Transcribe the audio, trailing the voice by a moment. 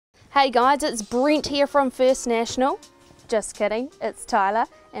Hey guys, it's Brent here from First National. Just kidding, it's Tyler,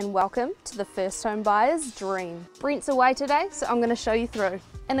 and welcome to the first home buyer's dream. Brent's away today, so I'm going to show you through.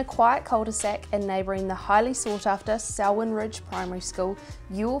 In a quiet cul-de-sac and neighbouring the highly sought after Selwyn Ridge Primary School,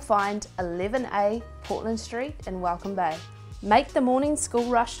 you will find 11A Portland Street in Welcome Bay. Make the morning school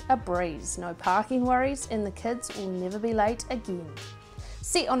rush a breeze, no parking worries, and the kids will never be late again.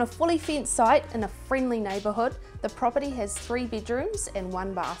 Set on a fully fenced site in a friendly neighbourhood, the property has 3 bedrooms and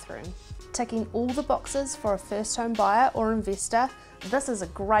 1 bathroom. Ticking all the boxes for a first home buyer or investor, this is a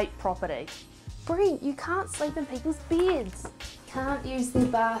great property. Brent, you can't sleep in people's beds. Can't use their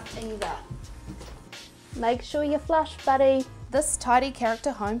bath either. Make sure you flush, buddy. This tidy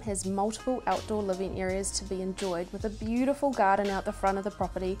character home has multiple outdoor living areas to be enjoyed with a beautiful garden out the front of the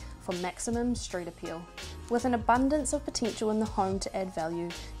property for maximum street appeal. With an abundance of potential in the home to add value,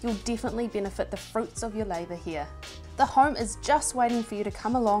 you'll definitely benefit the fruits of your labour here. The home is just waiting for you to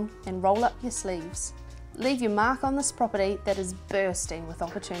come along and roll up your sleeves. Leave your mark on this property that is bursting with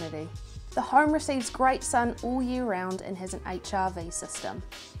opportunity. The home receives great sun all year round and has an HRV system.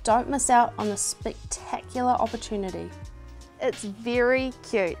 Don't miss out on this spectacular opportunity. It's very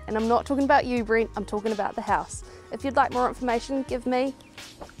cute, and I'm not talking about you, Brent, I'm talking about the house. If you'd like more information, give me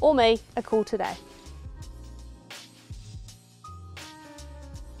or me a call today.